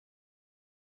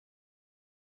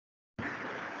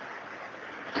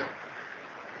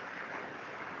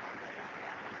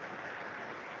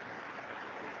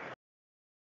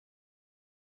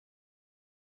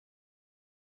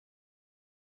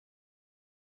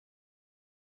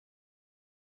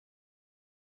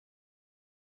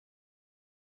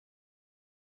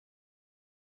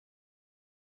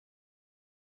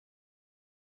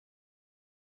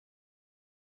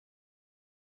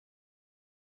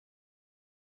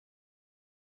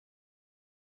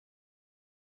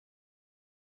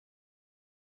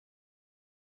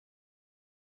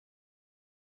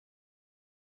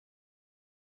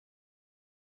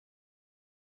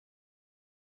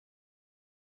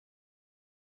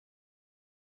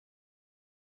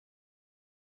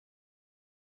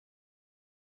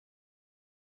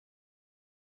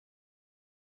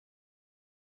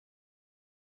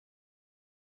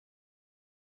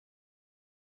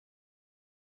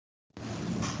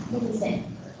What is it?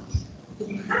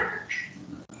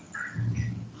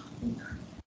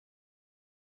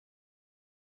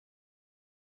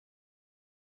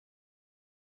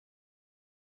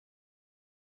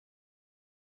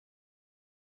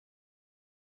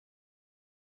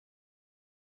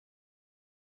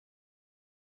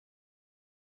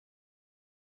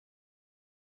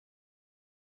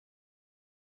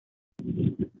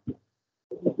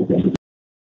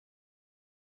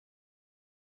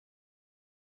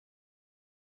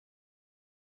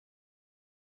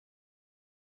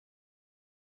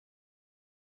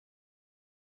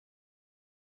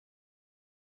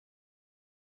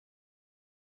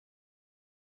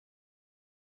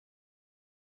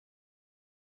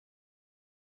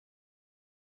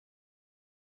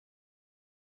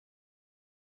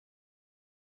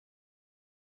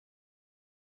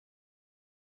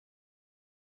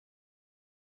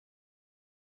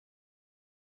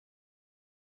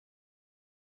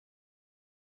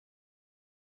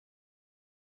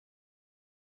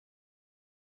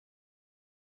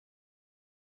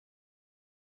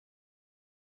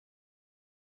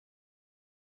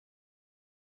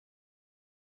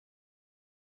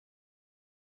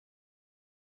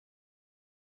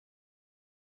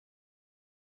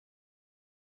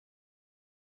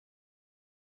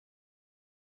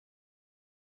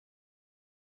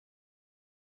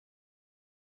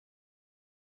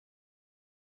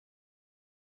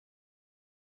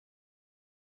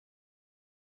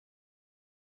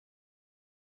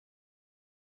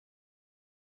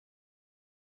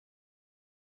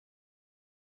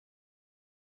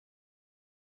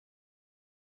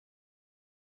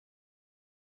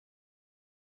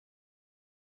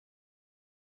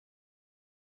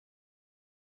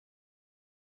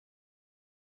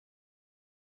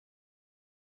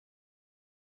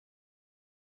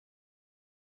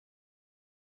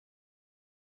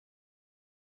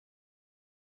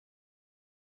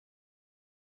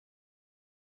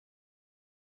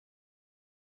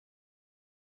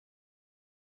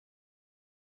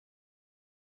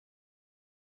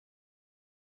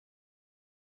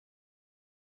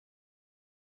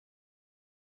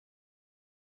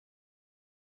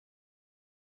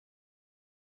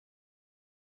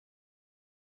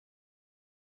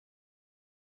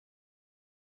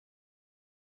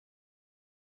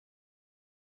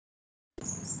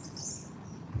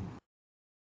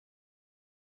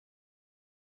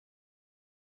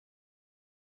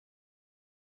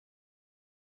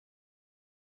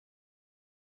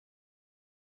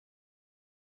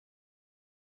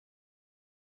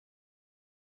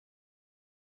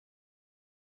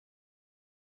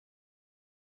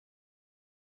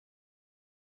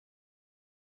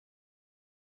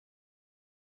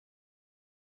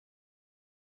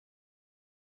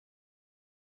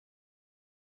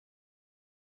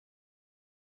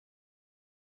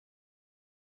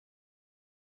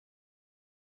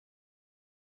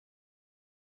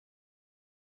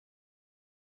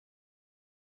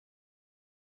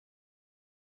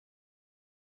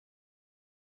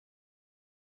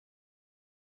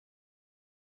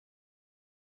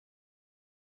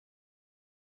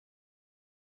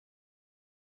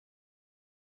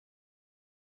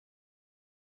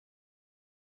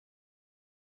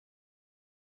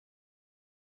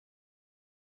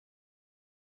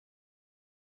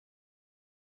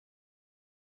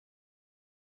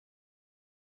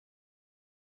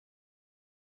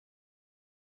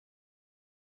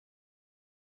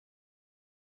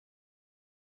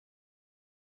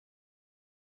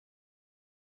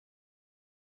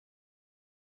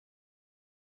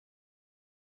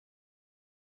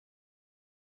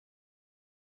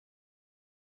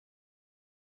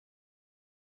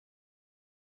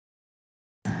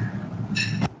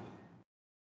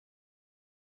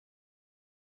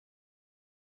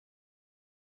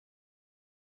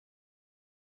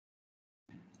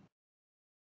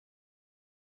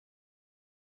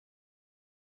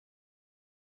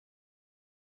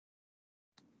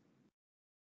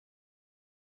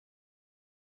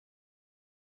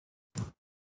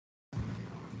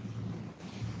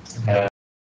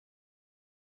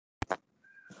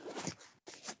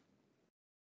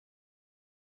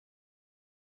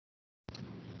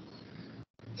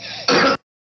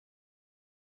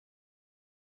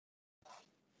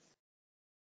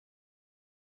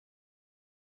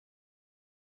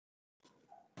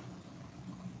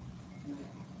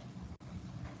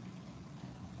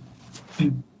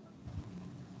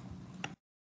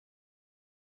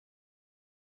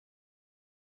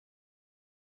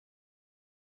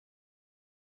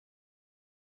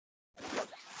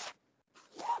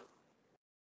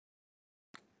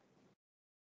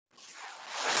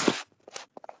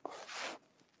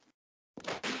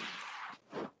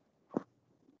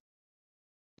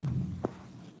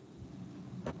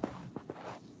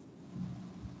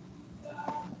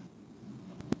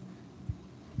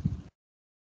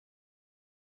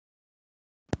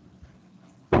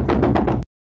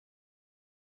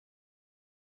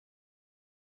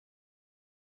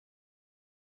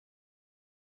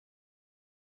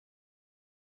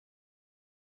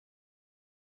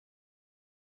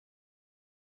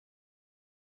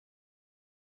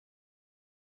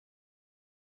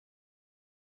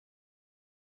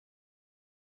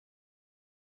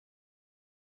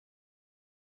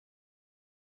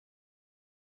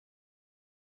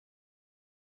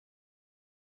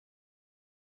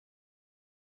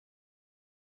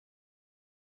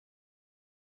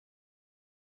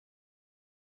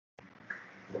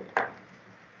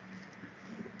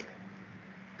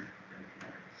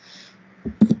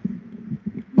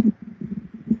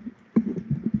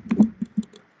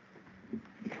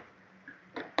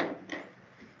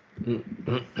 Okay,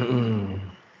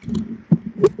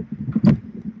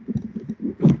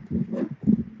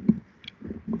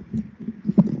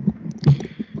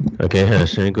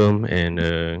 Assalamualaikum and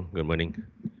good morning.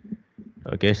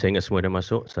 Okay, saya ingat semua dah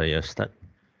masuk, saya start.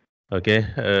 Okay,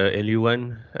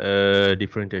 LU1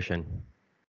 differentiation.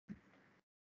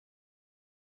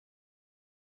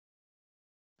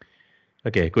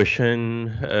 Okay, question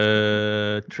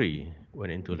 3. 1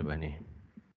 and 2 lepas ni.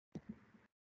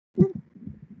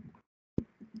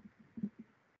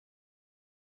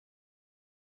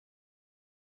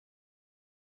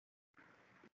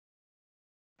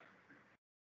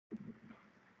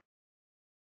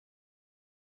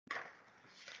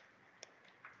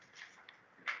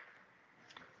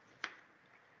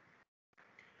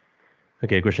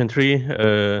 Okay, question 3.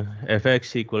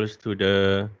 Fx equals to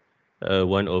the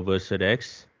 1 over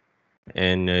ZX.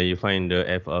 And you find the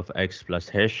f of x plus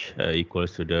hash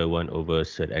equals to the 1 over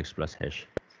ZX plus hash.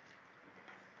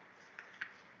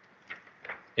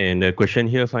 And the question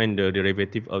here, find the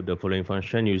derivative of the following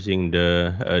function using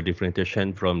the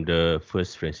differentiation from the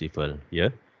first principle.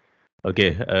 Yeah.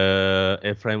 Okay.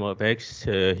 F prime of x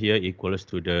here equals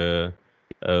to the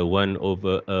 1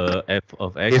 over f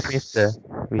of x. Yes, mister.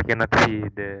 We cannot see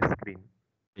the screen.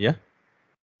 Yeah.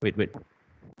 Wait.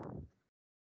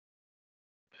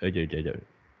 Sekejap.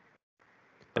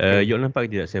 Okay. You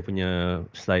nampak tidak saya punya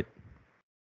slide?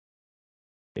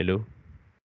 Hello.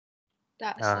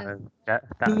 Tak, sir.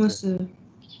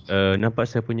 Nampak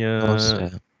saya punya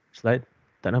slide?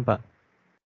 Tak nampak?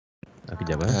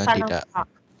 Kejap. Tidak.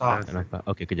 Tak nampak.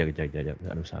 Okey, kejap. Tak ada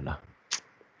masalah.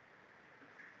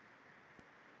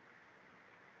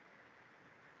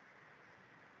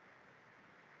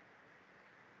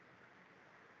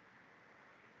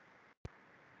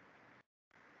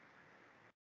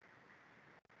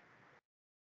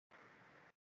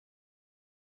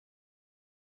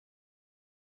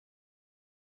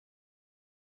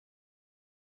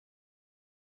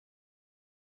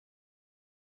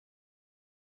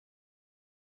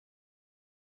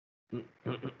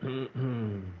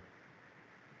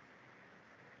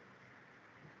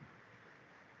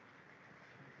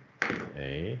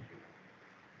 Okay.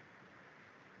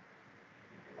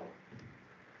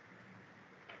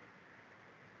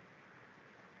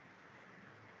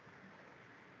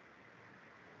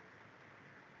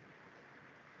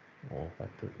 Oh,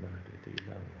 patutlah dia tu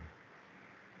hilang.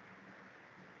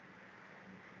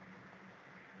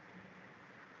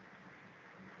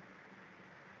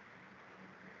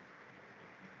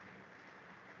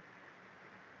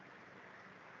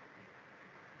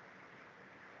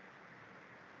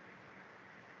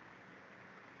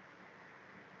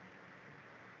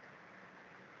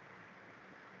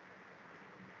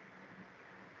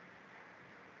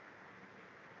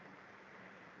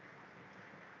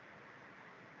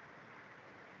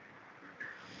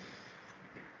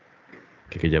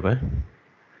 Okay, kejap.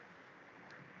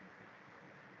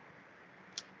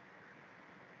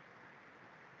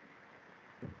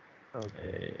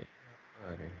 Okay.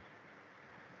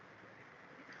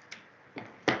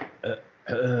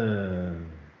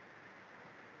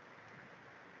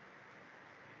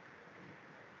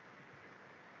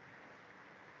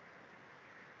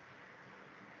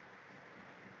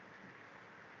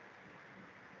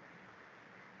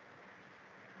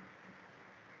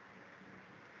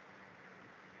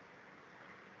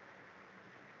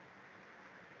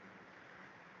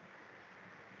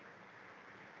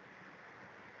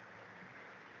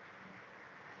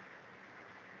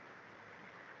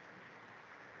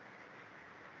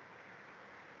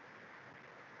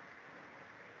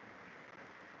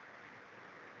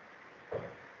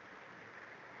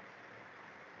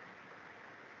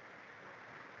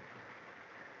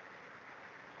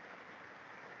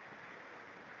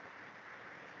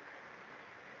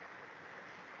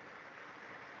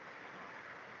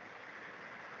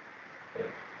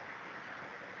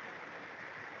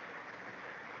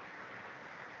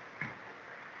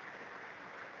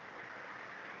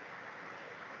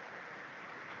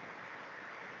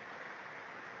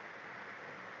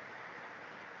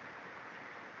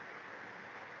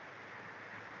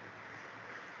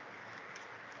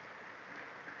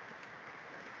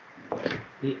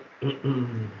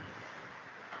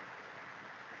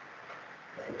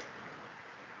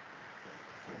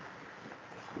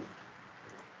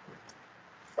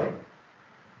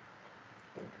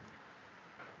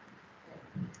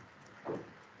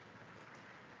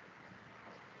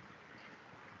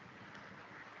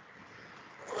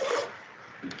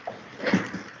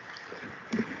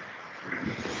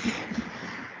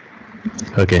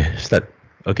 Okay, start.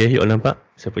 Okay, you all nampak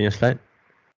saya punya slide?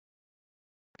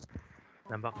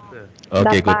 Nampak, sir.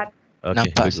 Okay, good. Dapat. Okay,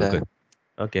 Nampak, good, good, sir. good.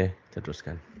 Okay, kita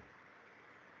teruskan.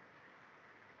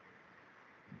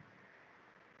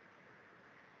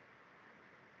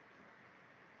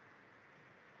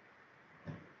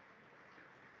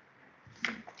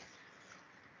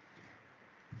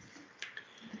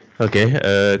 Okay,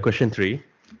 question 3.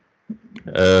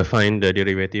 Find the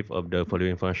derivative of the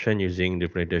following function using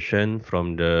differentiation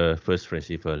from the first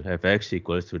principle. Fx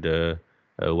equals to the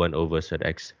 1 over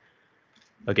zx.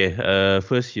 Okay,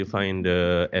 first you find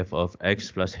the f of x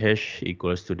plus h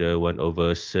equals to the 1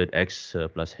 over zx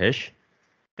plus h.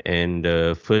 And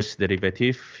the first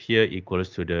derivative here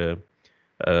equals to the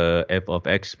f of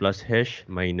x plus h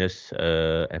minus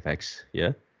fx.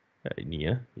 Yeah,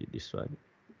 ini ya, this one.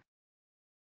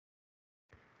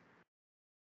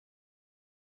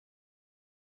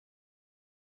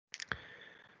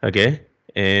 Okay,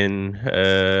 and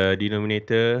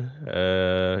denominator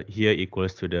here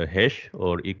equals to the hash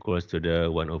or equals to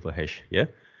the 1 over hash. Yeah,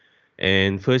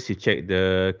 and first you check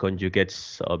the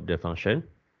conjugates of the function.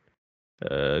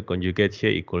 Conjugate here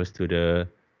equals to the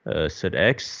set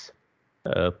x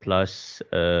plus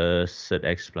set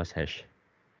x plus hash.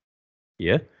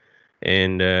 Yeah,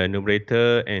 and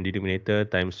numerator and denominator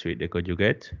times with the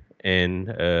conjugate and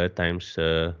times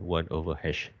 1 over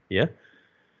hash. Yeah.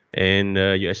 And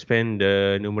you expand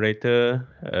the numerator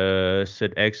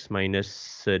set x minus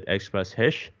set x plus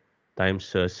hash times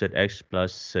set x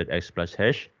plus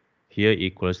hash. Here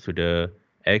equals to the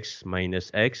x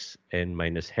minus x and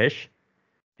minus hash.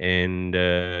 And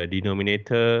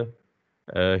denominator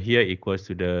here equals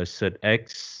to the set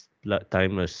x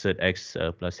times set x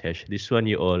plus hash. This one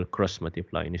you all cross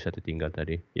multiply. Ini satu tinggal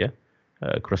tadi. Yeah.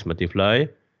 Cross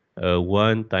multiply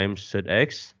 1 times set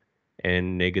x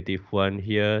and negative 1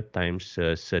 here times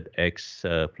set x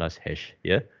plus hash.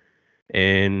 Yeah.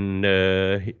 And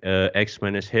x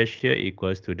minus hash here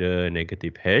equals to the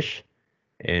negative hash.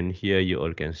 And here you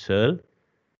all cancel.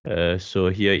 So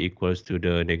here equals to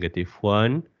the negative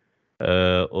 1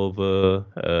 over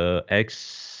x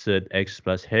set x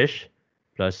plus hash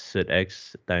plus set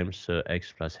x times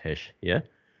x plus hash. Yeah.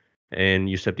 And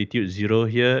you substitute 0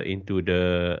 here into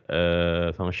the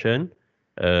function,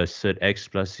 set x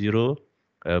plus 0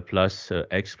 plus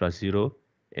x plus 0,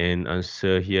 and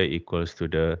answer here equals to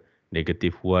the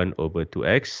negative 1 over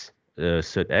 2x,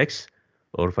 set x,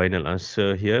 or final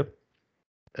answer here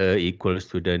equals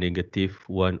to the negative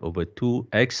 1 over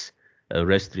 2x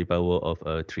raised to the power of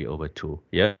 3 over 2.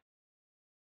 Yeah.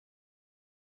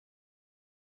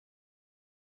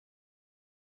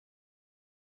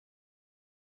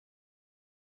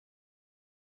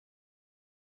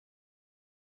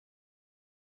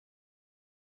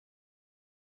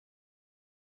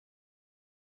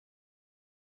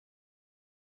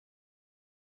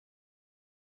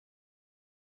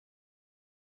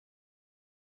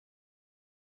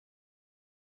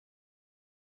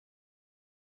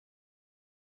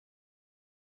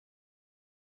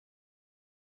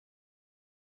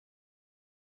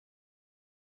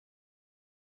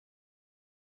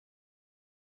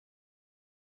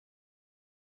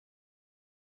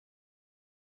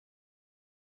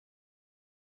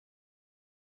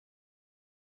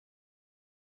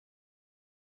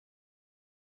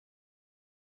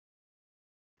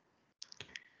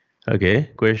 Okay,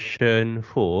 question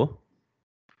 4.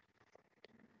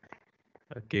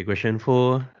 Okay, question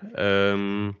 4.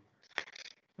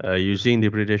 Using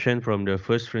differentiation from the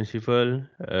first principle,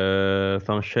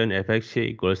 function fx here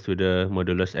equals to the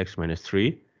modulus x minus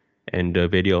 3, and the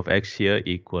value of x here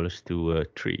equals to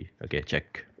 3. Okay,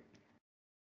 check.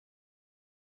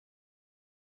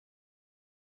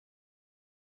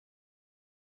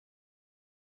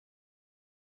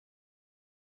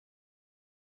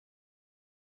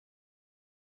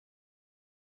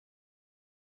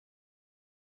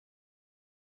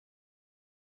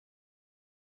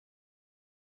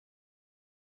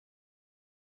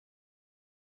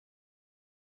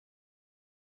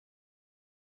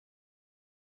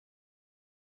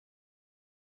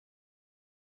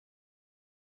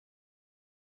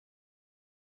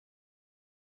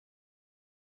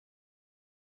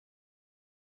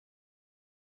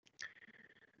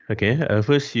 Okay,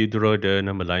 first you draw the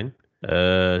number line.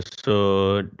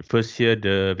 So first here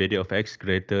the value of x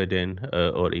greater than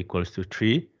or equals to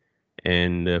 3,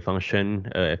 and the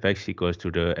function fx equals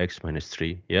to the x minus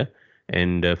 3. Yeah,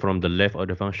 and from the left of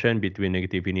the function between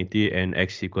negative infinity and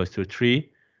x equals to 3,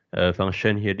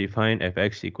 function here defined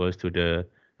fx equals to the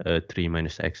 3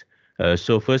 minus x.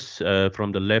 So first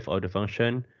from the left of the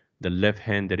function, the left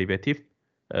hand derivative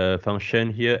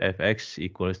function here fx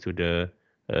equals to the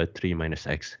 3 minus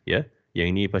x. Yeah,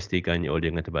 yang ini pastikan you all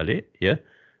jangan terbalik. Yeah.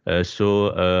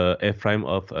 So f prime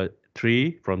of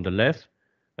 3 from the left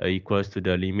equals to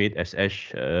the limit as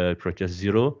h approaches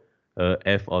 0,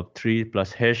 f of 3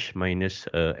 plus h minus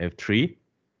f3.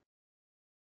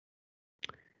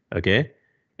 Okay,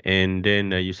 and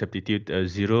then you substitute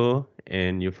 0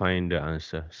 and you find the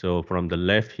answer. So from the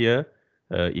left here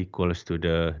equals to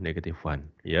the -1.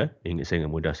 Yeah, ini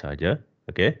sangat mudah saja.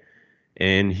 Okay,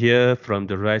 and here from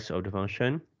the right of the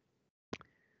function,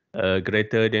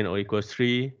 greater than or equals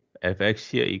 3, fx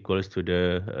here equals to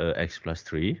the x plus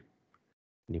 3.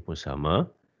 Ini pun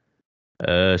sama.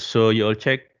 So you all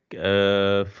check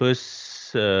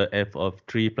first f of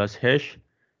 3 plus h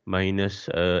minus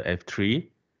f3,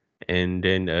 and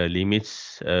then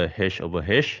limits h over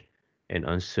h, and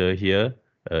answer here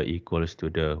equals to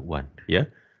the 1. Yeah.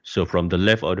 So from the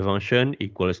left of the function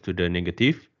equals to the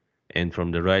negative, and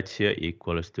from the right here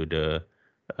equals to the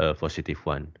positive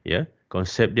 1. Yeah.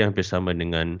 Konsep dia hampir sama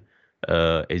dengan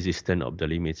existence of the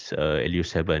limits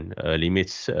LU7.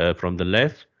 Limits from the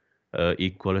left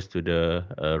equals to the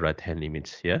right hand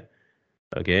limits. Yeah.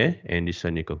 Okay. And this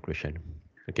one is conclusion.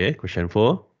 Okay. Question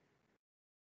 4.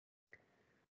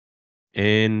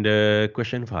 And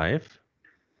question 5.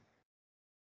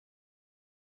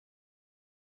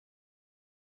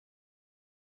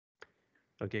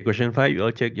 Okay, question 5, you all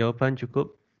check jawapan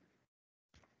cukup.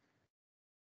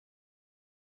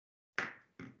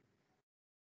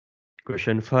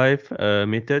 Question 5,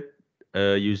 method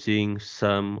using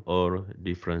sum or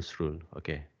difference rule.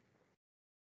 Okay.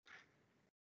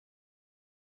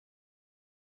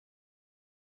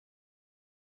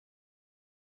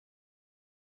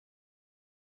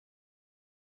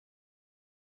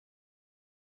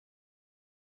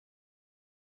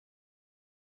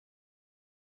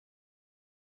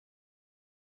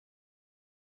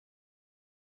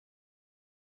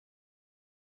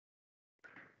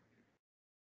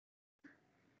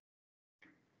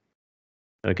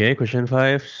 Okay, question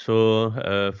 5. So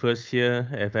first here,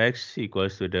 fx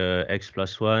equals to the x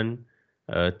plus 1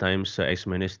 times x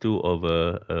minus 2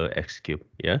 over x cubed.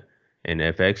 Yeah. And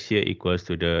fx here equals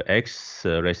to the x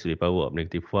raised to the power of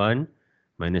 -1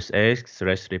 minus x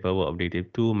raised to the power of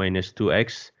 -2 minus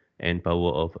 2x and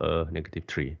power of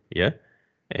 -3. Yeah.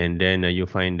 And then you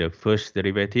find the first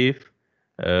derivative,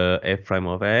 f prime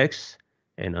of x,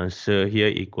 and answer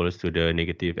here equals to the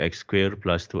negative x squared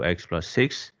plus 2x plus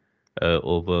 6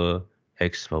 over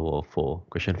x power of 4.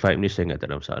 Question 5 ni saya ingat tak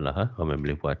ada masalah. Ramai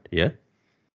boleh buat. Yeah.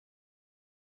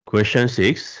 Question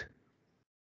 6.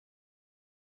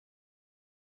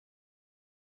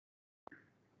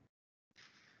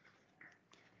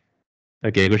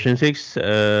 Okay, question 6.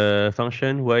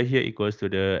 Function y here equals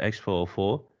to the x power of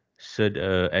 4, set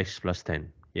x plus 10.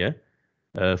 Yeah.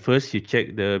 First, you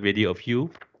check the value of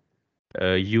u.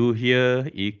 U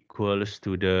here equals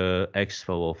to the x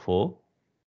power of 4.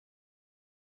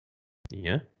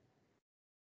 Yeah.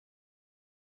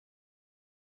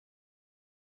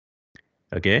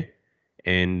 Okay.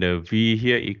 And v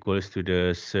here equals to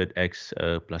the set x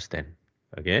plus 10.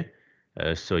 Okay.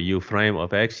 So u prime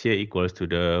of x here equals to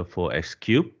the 4x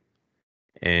cubed.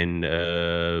 And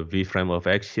v prime of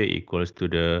x here equals to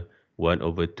the 1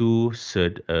 over 2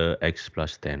 set x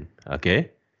plus 10.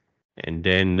 Okay. And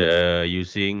then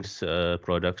using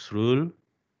products rule,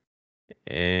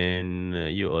 and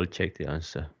you all check the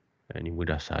answer. Ini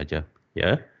mudah saja.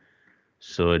 Yeah.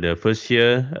 So the first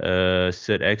here,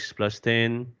 set x plus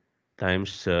 10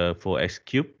 times 4x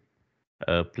cubed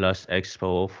plus x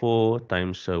power 4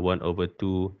 times 1 over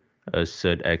 2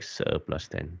 set x plus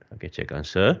 10. Okay, check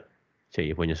answer. Check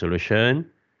you punya solution.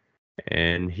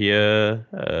 And here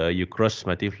you cross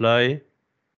multiply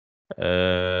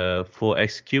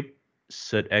 4x cubed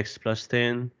set x plus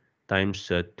 10 times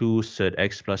 2 set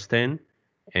x plus 10,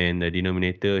 and the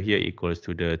denominator here equals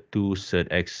to the 2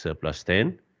 set x plus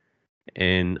 10,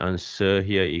 and answer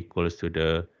here equals to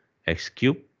the x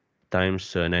cubed times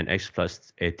 9x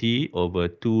plus 80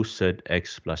 over 2 set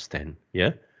x plus 10.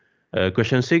 Yeah.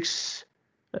 Question 6,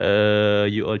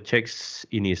 you all checks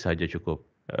ini saja cukup.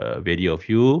 Value of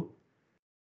u.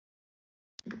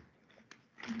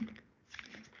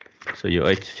 So you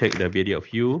all check the value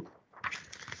of u.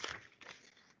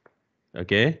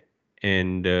 Okay.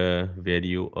 And the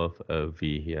value of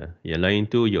v here. Yang lain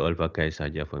tu you all pakai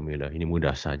saja formula. Ini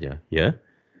mudah saja. Yeah.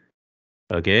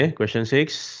 Okay. Question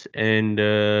 6 and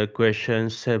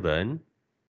question 7.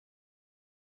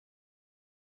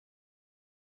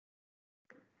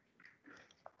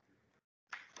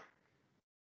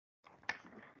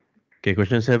 Okay,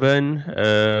 question 7.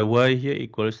 Y here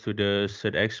equals to the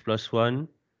set x plus 1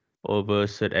 over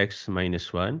set x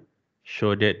minus 1.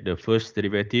 show that the first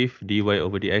derivative dy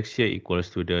over dx here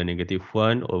equals to the negative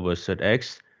 1 over z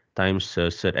x times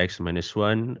z x minus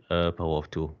 1 power of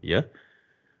 2. Yeah.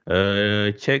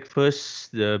 Check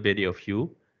first the value of u.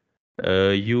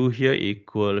 U here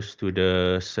equals to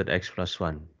the z x plus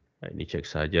 1. Ini check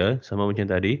saja sama macam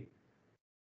tadi.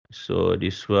 So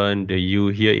this one, the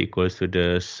u here equals to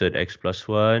the z x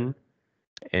plus 1.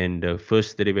 And the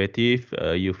first derivative,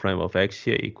 u prime of x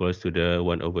here equals to the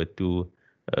 1 over 2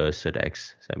 z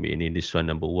x. So I mean, this one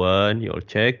number 1, you'll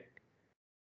check.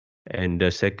 And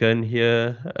the second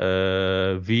here,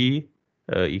 v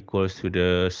equals to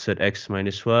the z x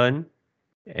minus 1.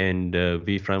 And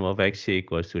v prime of x here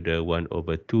equals to the 1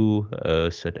 over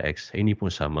 2 z x. Ini pun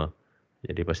sama.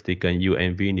 Jadi pastikan u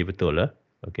and v ini betul lah.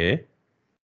 Okay.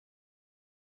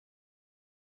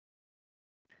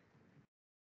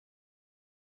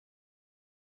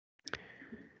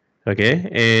 Okay,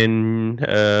 and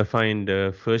find the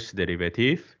first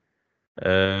derivative.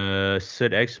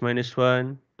 Zx minus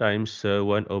 1 times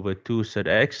 1 over 2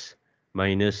 Zx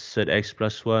minus Zx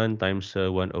plus 1 times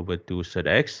 1 over 2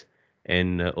 Zx,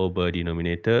 and over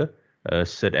denominator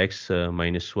Zx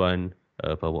minus 1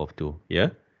 power of 2. Yeah,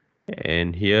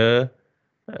 and here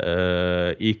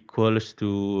equals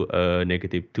to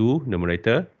negative 2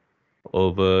 numerator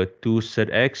over 2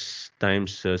 Zx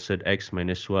times Zx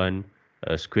minus 1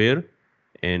 square,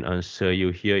 and answer you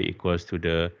here equals to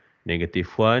the negative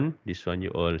 1. This one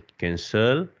you all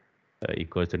cancel,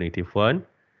 equals to negative 1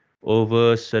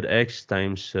 over Zx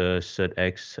times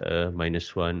Zx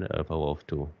minus 1 power of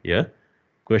 2. Yeah.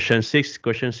 Question 6,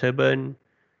 question 7,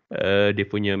 dia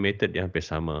punya method dia hampir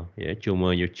sama. Ya.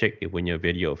 Cuma you check dia punya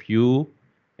value of u,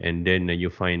 and then you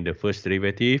find the first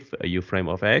derivative, u prime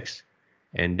of x,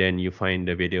 and then you find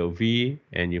the value of v,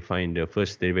 and you find the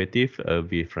first derivative,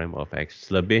 v prime of x.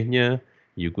 Selebihnya,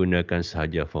 you gunakan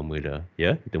sahaja formula.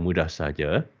 Ya, itu mudah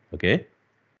saja. Okay.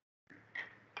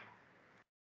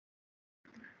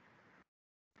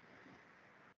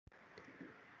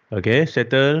 Okay,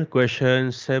 settle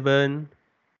question 7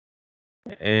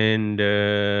 and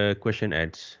question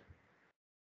 8.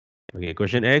 Okay,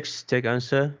 question X, check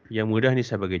answer. Yang mudah ni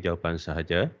saya bagi jawapan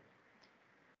sahaja.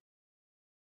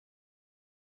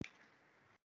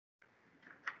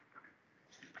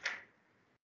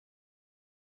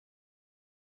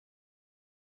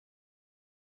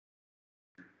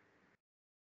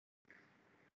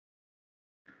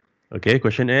 Okay,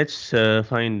 question H,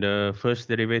 find the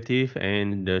first derivative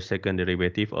and the second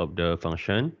derivative of the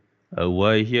function.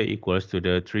 Y here equals to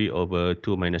the 3 over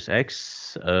 2 minus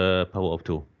x power of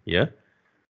 2. Yeah.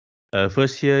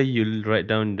 First here, you'll write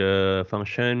down the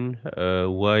function.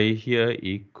 Y here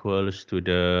equals to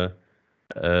the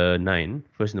 9.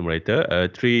 First numerator.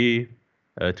 3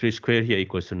 square here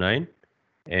equals to 9.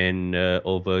 And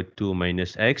over 2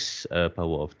 minus x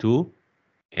power of 2.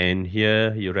 And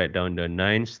here you write down the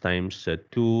 9 times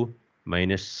 2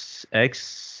 minus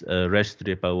x raised to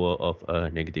the power of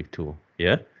negative 2.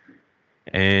 Yeah.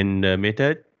 And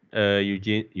method,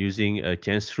 using a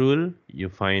chance rule, you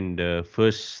find the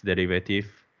first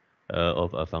derivative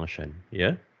of a function.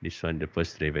 Yeah. This one, the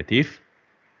first derivative.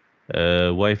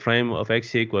 Y prime of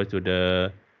x equal to the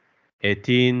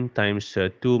 18 times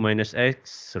 2 minus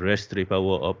x raised to the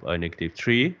power of negative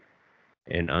 3.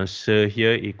 And answer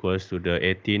here equals to the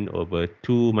 18 over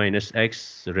 2 minus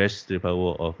x raised to the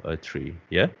power of 3.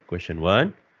 Yeah, question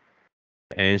 1.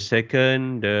 And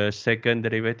second, the second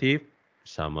derivative,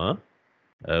 sama.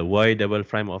 Y double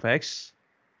prime of x.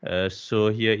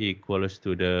 So here equals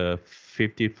to the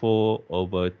 54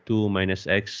 over 2 minus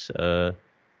x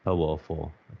power of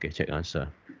 4. Okay, check answer.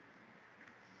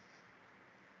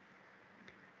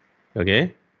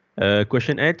 Okay.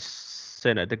 Question X,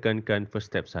 saya nak tekankan first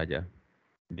step saja.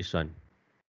 This one.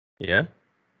 Yeah.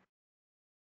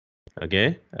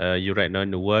 Okay, you write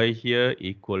down the y here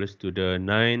equals to the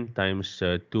 9 times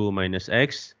 2 minus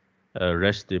x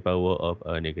raised to the power of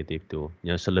negative 2.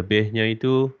 Yang selebihnya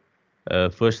itu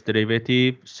first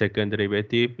derivative, second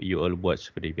derivative, you all buat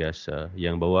seperti biasa.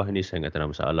 Yang bawah ni saya tak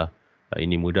ada masalah.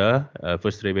 Ini mudah,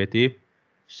 first derivative,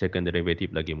 second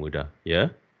derivative lagi mudah.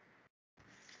 Yeah.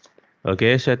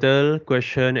 Okay, settle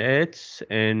question 8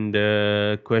 and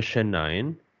question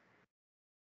 9.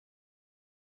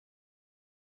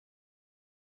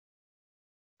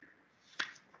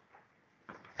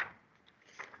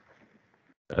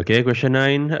 Okay, question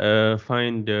 9.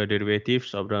 Find the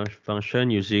derivatives of the function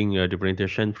using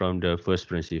differentiation from the first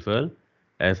principle.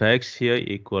 Fx here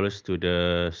equals to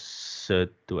the z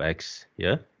to x.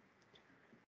 Yeah.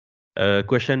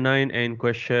 Question 9 and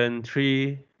question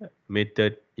 3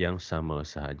 method yang sama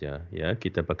sahaja. Ya,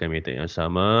 kita pakai method yang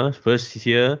sama. First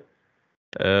here,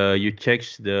 You check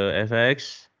the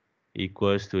fx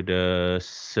equals to the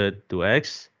set to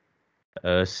x.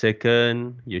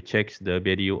 Second, you check the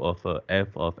value of f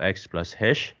of x plus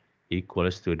hash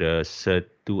equals to the set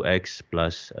 2x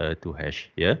plus 2 hash.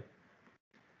 Yeah.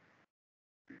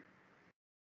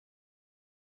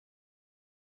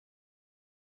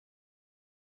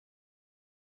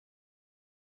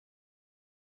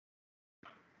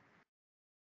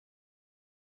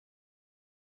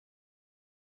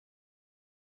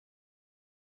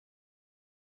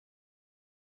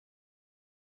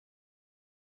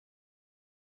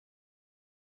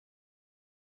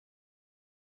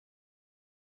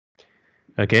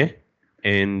 Okay.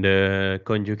 And the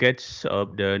conjugates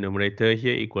of the numerator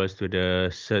here equals to the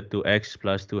set 2x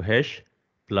plus 2 hash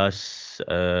plus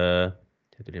saya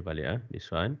tulis balik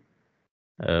this one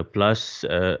plus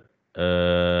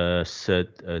set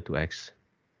 2x.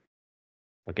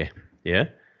 Okay. Yeah.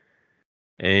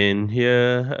 And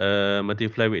here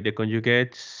multiply with the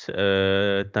conjugates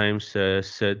times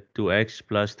set 2x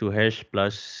plus 2 hash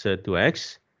plus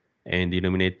 2x, and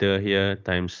denominator here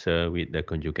times with the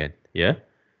conjugate. Yeah.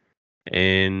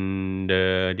 And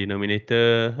the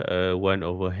denominator 1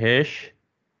 over hash.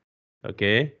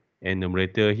 Okay. And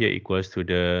numerator here equals to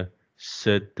the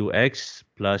set 2x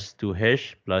plus 2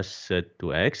 hash plus set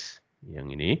 2x. Yang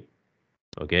ini.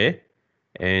 Okay.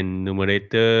 And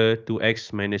numerator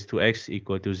 2x minus 2x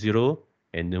equal to 0.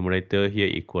 And numerator here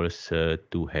equals 2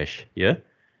 hash. Yeah.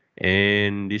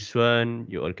 And this one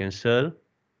you all cancel.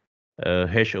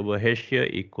 Hash over hash here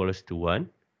equals to 1.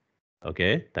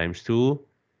 Okay. Times 2.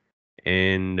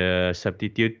 And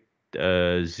substitute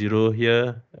 0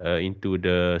 here into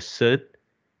the set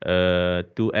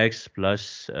 2x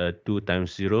plus 2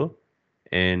 times 0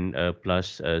 and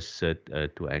plus set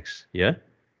 2x. Yeah.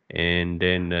 And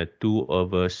then 2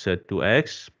 over set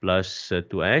 2x plus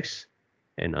 2x,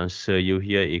 and answer you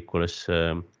here equals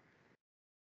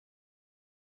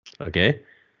okay,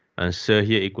 answer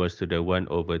here equals to the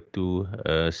 1 over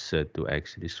 2 set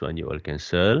 2x. This one you all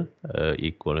cancel,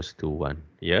 equals to 1.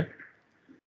 Yeah.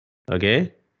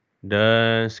 Okay.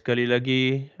 Dan sekali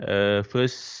lagi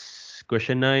first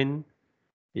question 9,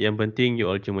 yang penting you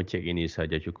all cuma check ini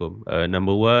saja cukup.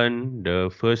 Number 1,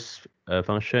 the first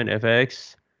function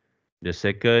fx. The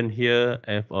second here,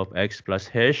 f of x plus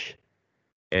hash.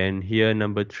 And here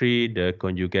number 3, the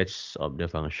conjugates of the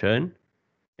function.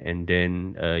 And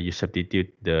then you substitute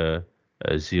the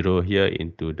 0 here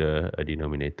into the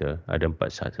denominator. Ada 4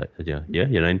 saja. Ya,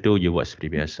 yang lain tu you buat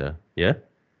seperti biasa. Ya.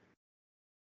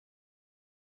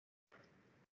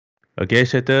 Okay,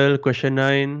 settle question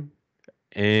 9.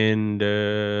 And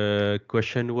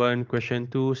question 1, question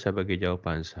 2, saya bagi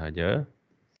jawapan sahaja.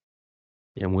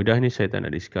 Yang mudah ni saya tak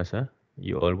nak discuss.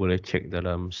 You all boleh check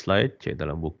dalam slide, check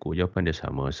dalam buku. Jawapan dia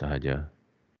sama sahaja.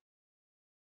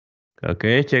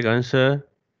 Okay, check answer.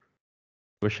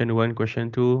 Question 1, question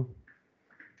 2.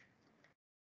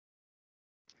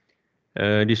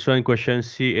 This one question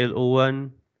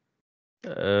CLO1.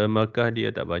 Markah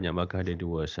dia tak banyak, markah dia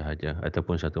 2 sahaja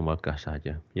ataupun 1 markah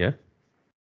sahaja. Ya.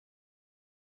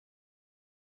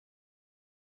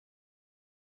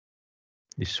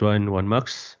 This one 1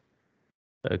 marks.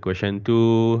 Question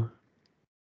 2.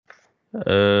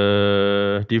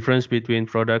 Difference between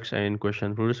products and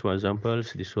question rules. For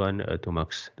examples, this one 2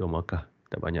 marks, 2 markah.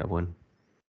 Tak banyak pun.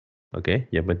 Okay,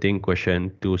 yang penting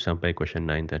question 2 sampai question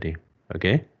 9 tadi.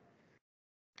 Okay.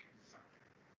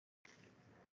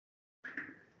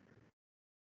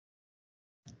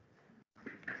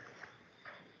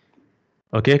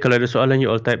 Okay, kalau ada soalan you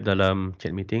all type dalam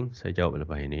chat meeting, saya jawab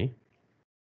lepas ini.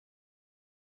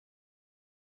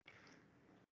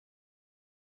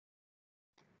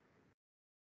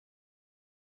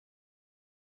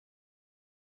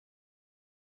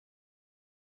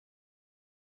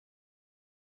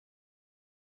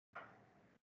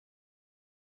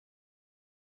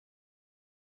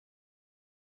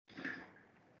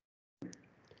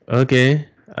 Okay,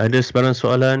 ada sebarang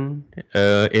soalan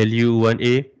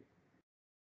LU1A.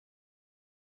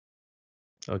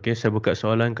 Okay, saya buka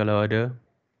soalan kalau ada.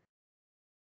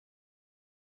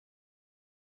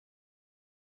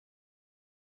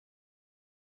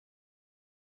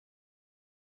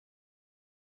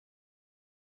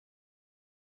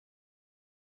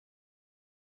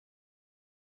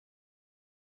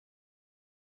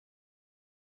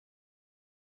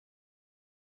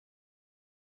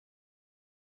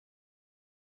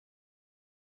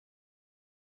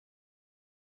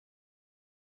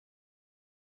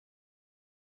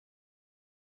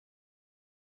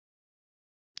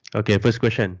 Okay, first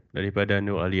question daripada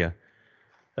Nur Alia.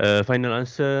 Final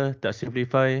answer tak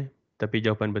simplify tapi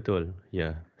jawapan betul.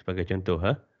 Ya, sebagai contoh.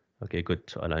 Okay, good.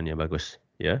 Soalannya bagus.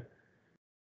 Ya.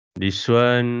 This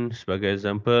one sebagai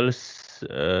examples,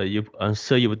 you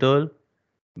answer you betul,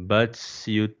 but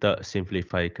you tak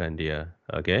simplifykan dia.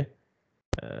 Okay.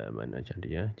 Mana macam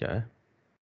dia? Sekejap.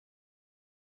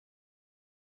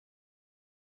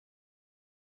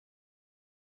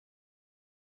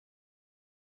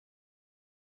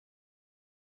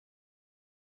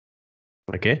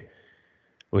 Okay.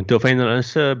 Untuk final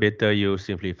answer, better you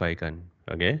simplifykan.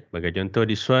 Okay. Bagi contoh,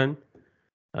 this one,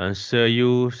 answer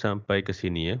you sampai ke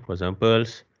sini. For example,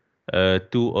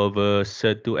 2 over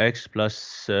sec 2x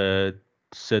plus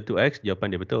sec 2x,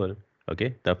 jawapan dia betul.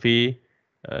 Okay. Tapi,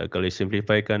 kalau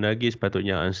simplifykan lagi,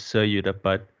 sepatutnya answer you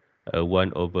dapat 1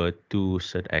 over 2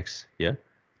 sec x. Ya.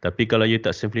 Tapi kalau you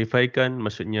tak simplifykan,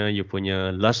 maksudnya you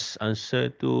punya last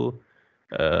answer tu,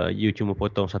 you cuma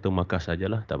potong satu markah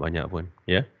sajalah, tak banyak pun.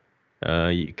 Ya.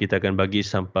 Kita akan bagi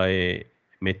sampai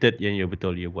method yang you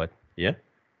betul you buat. Ya.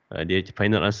 Dia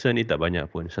final answer ni tak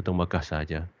banyak pun, satu markah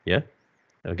sahaja. Ya.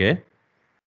 Okay.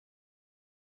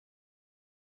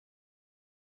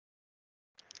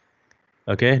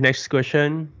 Okay, next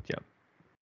question. Sekejap.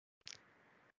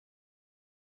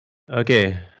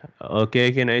 Okay.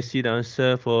 Okay, can I see the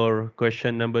answer for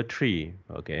question number 3?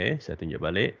 Okay, saya tunjuk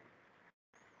balik.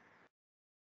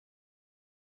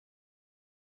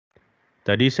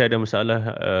 Tadi saya ada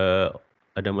masalah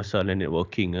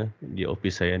networking di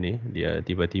office saya ni. Dia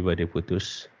tiba-tiba dia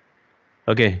putus.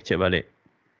 Okay, cek balik.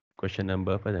 Question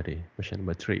number apa tadi? Question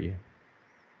number 3.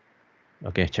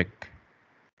 Okay, check.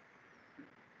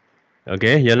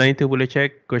 Okay, yang lain tu boleh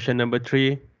check. Question number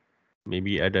 3.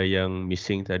 Maybe ada yang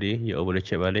missing tadi. You all boleh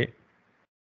check balik.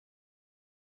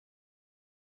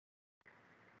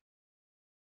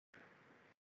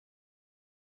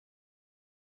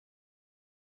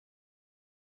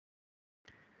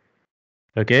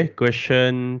 Okay,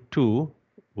 question 2.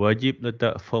 Wajib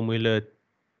letak formula.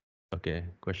 Okay,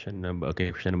 question number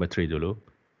 3 dulu.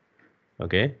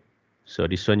 Okay, so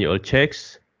this one you all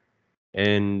checks.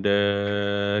 And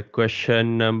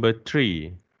question number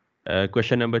 3.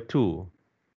 Question number 2.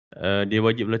 Dia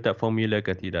wajib letak formula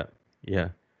ke tidak?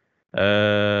 Ya.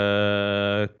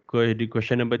 Di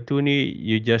question number 2 ni,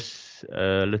 you just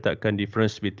letakkan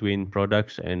difference between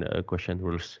products and question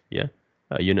rules. Ya.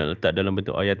 You nak letak dalam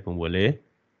bentuk ayat pun boleh.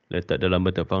 Letak dalam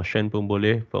bentuk function pun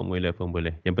boleh. Formula pun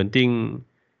boleh. Yang penting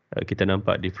kita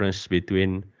nampak difference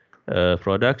between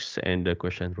products and the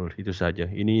question rule. Itu saja.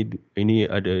 Ini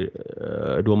ada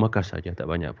 2 markah saja, tak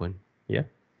banyak pun. Ya.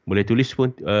 Boleh tulis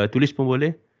pun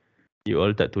boleh. You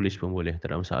all tak tulis pun boleh,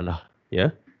 tak ada masalah.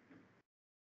 Ya.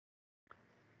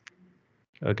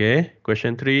 Okay,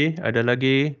 question 3 ada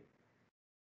lagi?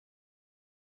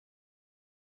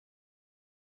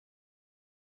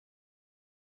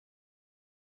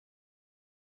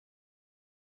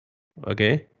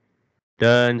 Okay.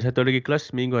 Dan satu lagi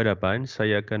kelas minggu hadapan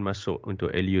saya akan masuk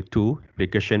untuk LU2,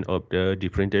 application of the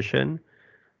differentiation.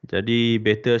 Jadi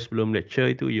better sebelum lecture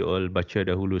itu you all baca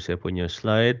dahulu saya punya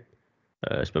slide.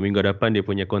 Sebab minggu hadapan dia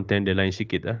punya content dia lain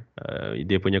sikit lah.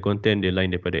 Dia punya content dia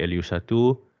lain daripada LU1.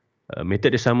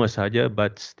 Method dia sama sahaja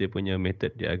but dia punya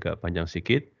method dia agak panjang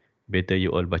sikit. Better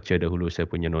you all baca dahulu saya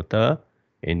punya nota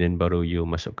and then baru you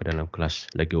masuk ke dalam kelas.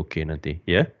 Lagi okay nanti.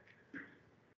 Ya. Yeah?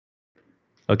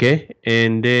 Okay,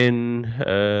 and then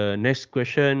next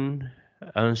question,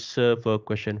 answer for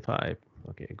question 5.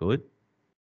 Okay, good.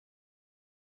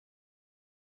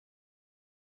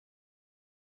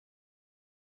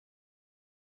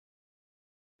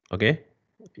 Okay,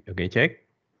 okay, check.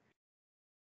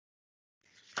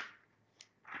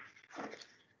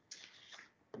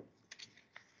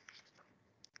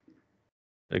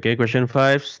 Okay, question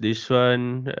 5, this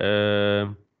one,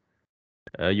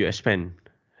 you expand,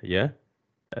 yeah?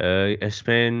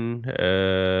 Expand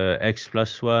x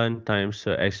plus 1 times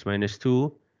x minus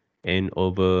 2 and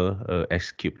over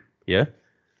x cube, yeah?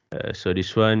 So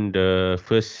this one, the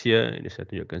first here, ini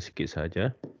saya tunjukkan sikit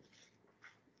saja.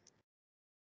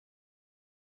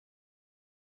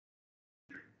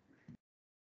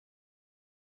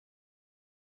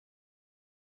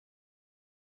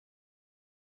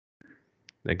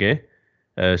 Okay,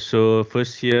 so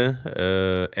first here,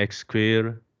 x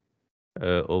square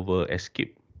over x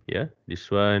cube. Yeah, this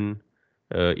one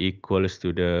equals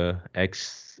to the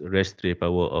x raised to the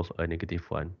power of a negative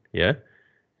 1. Yeah.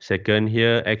 Second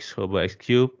here, x over x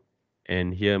cube,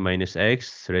 and here minus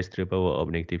x raised to the power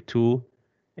of negative 2,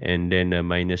 and then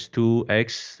minus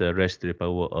 2x raised to the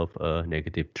power of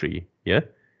negative 3. Yeah.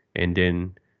 And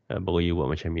then baru you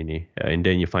buat macam ini. And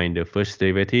then you find the first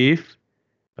derivative.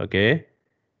 Okay.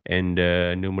 And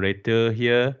the numerator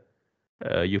here,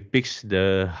 you fix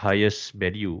the highest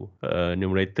value.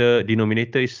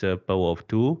 Denominator is power of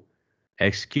 2,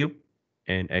 x cube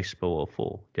and x power of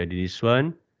 4. Jadi this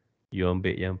one, you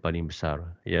ambil yang paling besar.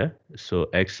 Yeah? So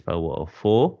x power of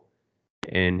 4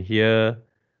 and here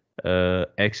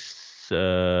x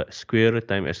square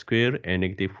times x square and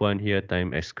negative 1 here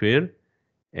times x square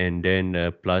and then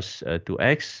plus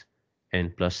 2x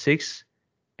and plus 6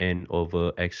 and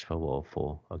over x power of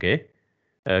 4. Okay.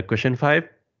 Question 5.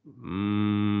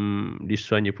 This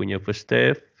one you punya first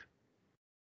step.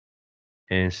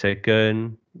 And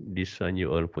second, this one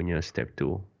you all punya step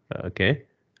 2. Okay.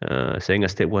 Saya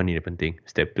ingat step 1 ni penting.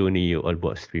 Step 2 ni you all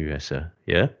buat seperti biasa.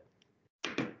 Ya. Yeah?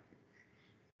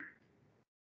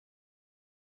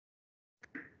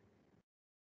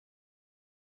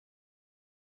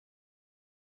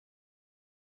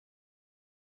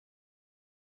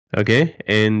 Okay.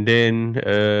 And then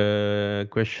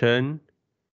question.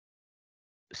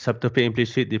 Subtopic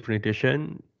implicit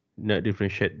differentiation. Nak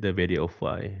differentiate the value of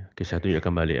y. Okay, saya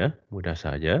tunjukkan balik ya. Mudah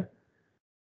saja.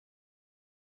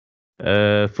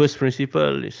 First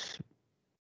principle is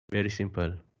very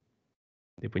simple.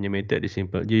 Dia punya method dia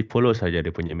simple. Jadi follow saja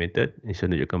dia punya method. Ini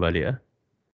saya tunjukkan balik ya.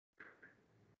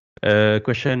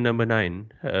 Question number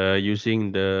 9.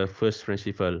 Using the first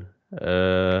principle.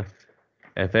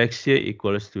 Fx here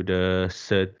equals to the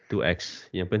set 2x.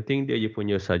 Yang penting dia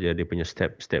punya saja, dia punya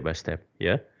step by step.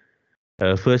 Ya.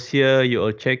 First here you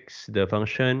all check the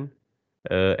function.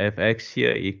 Fx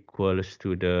here equals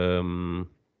to the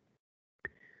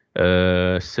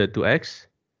set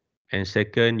 2x. And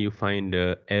second, you find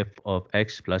the f of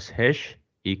x plus hash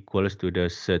equals to the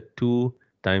set 2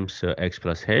 times x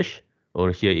plus hash,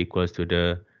 or here equals to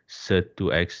the set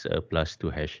 2x plus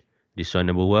 2 hash. This one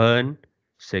number 1,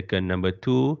 second number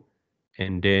 2,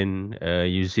 and then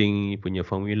using punya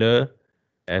formula,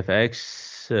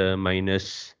 fx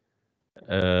minus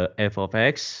f of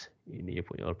x, ini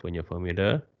punya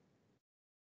formula,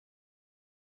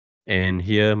 and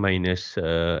here minus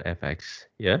fx,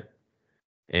 yeah,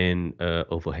 and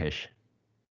over hash.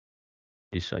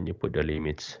 This one you put the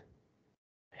limits.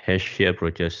 Hash here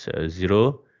approaches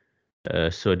 0.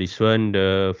 So this one,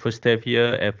 the first step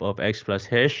here, f of x plus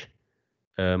hash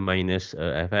minus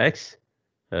fx.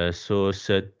 So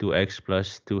set 2x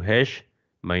plus 2 hash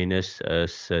minus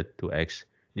set 2x.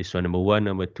 This one number 1,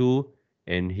 number 2,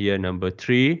 and here number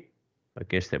 3.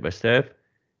 Okay, step by step.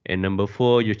 And number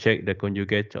 4, you check the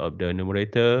conjugate of the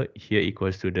numerator. Here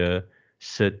equals to the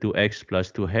set 2x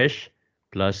plus 2 hash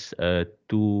plus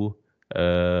 2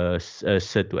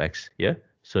 set 2x. Yeah.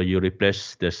 So you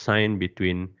replace the sign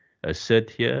between set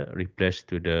here, replace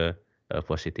to the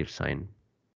positive sign.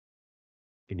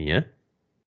 Ini ya.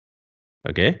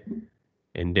 Okay.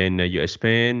 And then you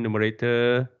expand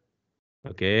numerator.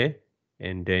 Okay.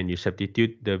 And then you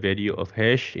substitute the value of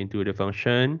hash into the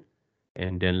function.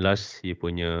 And then last, you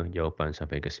punya jawapan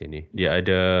sampai ke sini. Dia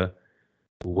ada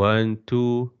 1,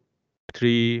 2,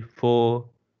 3, 4,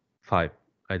 5.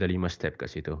 Ada 5 step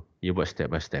kat situ. You buat step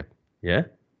by step. Ya. Yeah?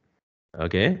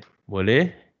 Okay.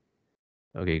 Boleh?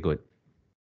 Okay, good.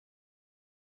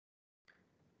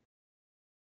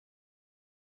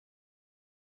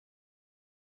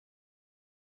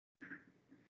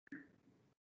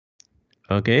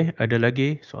 Okay, ada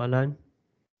lagi soalan?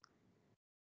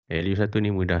 LU1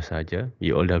 ni mudah saja.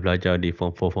 You all dah belajar di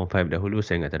form 4, form 5 dahulu,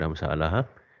 saya ingat tak ada masalah. Ha?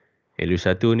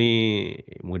 LU1 ni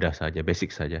mudah saja,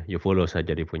 basic saja. You follow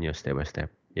saja dia punya step by step.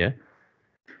 Ya. Yeah?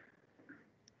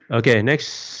 Okay,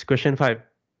 next question 5.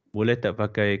 Boleh tak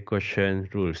pakai question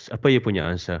rules? Apa you punya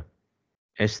answer?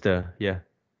 Esther, ya. Yeah.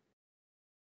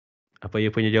 Apa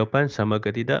you punya jawapan? Sama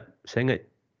ke tidak? Saya ingat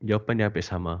jawapan dia hampir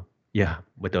sama. Ya, yeah,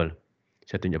 betul.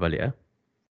 Saya tunjuk balik. Ya.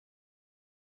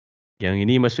 Yang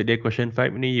ini maksud dia question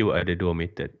 5 ni, you ada 2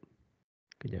 method.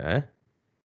 Kejap.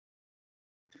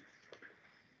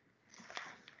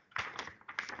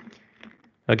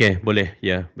 Okay, boleh. Ya,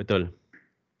 yeah, betul.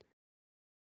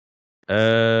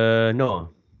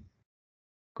 No.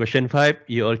 Question 5,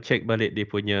 you all check balik dia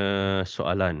punya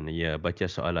soalan. Ya, baca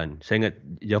soalan. Saya ingat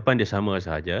jawapan dia sama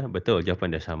sahaja. Betul,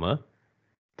 jawapan dia sama.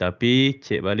 Tapi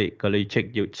check balik. Kalau you check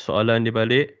soalan dia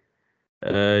balik,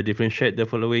 differentiate the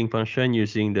following function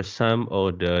using the sum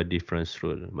or the difference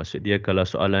rule. Maksud dia kalau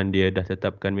soalan dia dah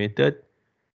tetapkan method,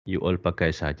 you all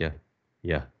pakai saja.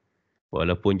 Ya.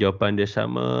 Walaupun jawapan dia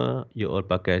sama, you all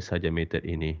pakai saja method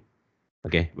ini.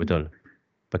 Okay, betul.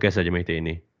 Pakai saja method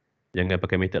ini. Jangan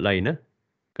pakai method lain.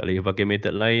 Kalau you pakai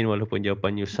method lain, walaupun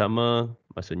jawapan you sama,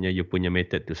 maksudnya you punya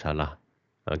method tu salah.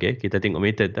 Okay, kita tengok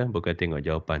method bukan tengok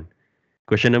jawapan.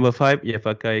 Question number 5, you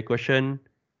pakai question.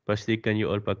 Pastikan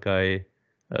you all pakai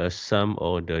sum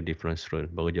or the difference rule.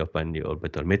 Baru jawapan dia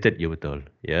betul. Method you betul.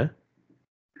 Ya.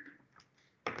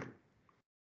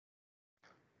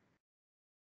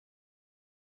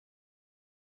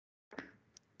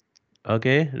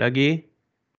 Okey, lagi?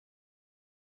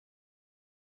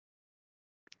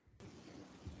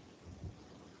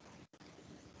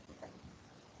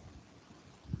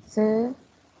 Sir,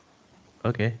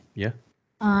 Okey, ya.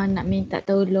 nak minta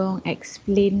tolong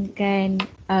explainkan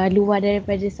luar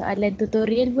daripada soalan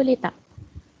tutorial boleh tak?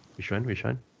 Which one? Which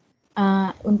one?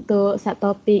 Untuk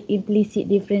subtopik implicit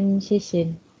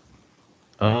differentiation.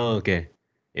 Oh, okey.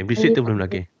 Implicit Boleh tu tak? belum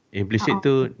lagi. Implicit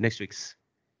tu next week.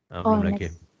 Belum lagi.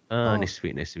 Next. Oh, Next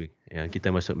week. Ya,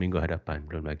 kita masuk minggu hadapan,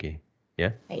 belum lagi.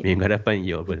 Ya. baik. Minggu hadapan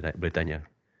you bertanya.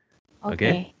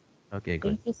 Okey? Okey,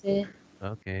 good. Thank you, sir.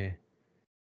 Okey.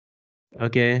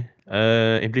 Okey,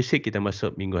 implicit kita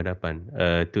masuk minggu hadapan.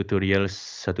 Tutorial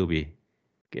 1B.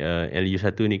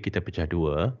 LU1 ni kita pecah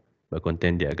dua.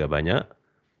 Konten dia agak banyak.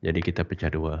 Jadi kita pecah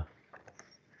dua.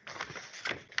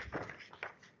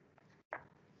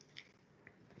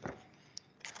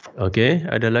 Okey,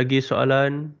 ada lagi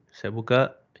soalan? Saya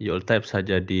buka. You all type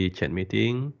saja di chat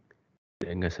meeting.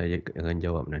 Dengan saya akan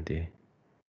jawab nanti.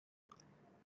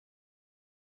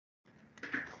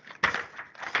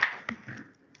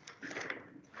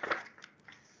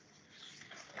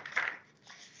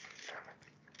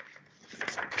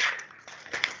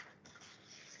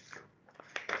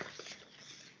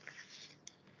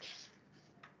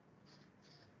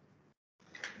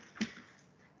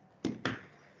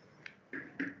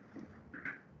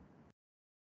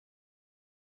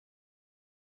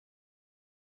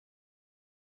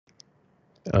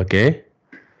 Okey.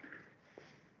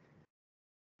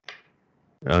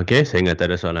 Okey, saya ingat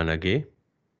tak ada soalan lagi.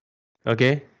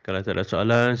 Okey, kalau tak ada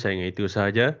soalan, saya ingat itu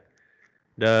sahaja.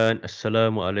 Dan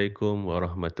Assalamualaikum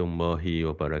warahmatullahi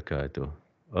wabarakatuh.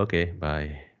 Okey, bye.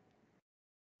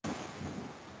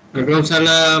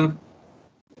 Waalaikumsalam.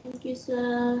 Thank you,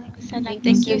 sir.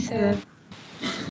 Thank you, sir.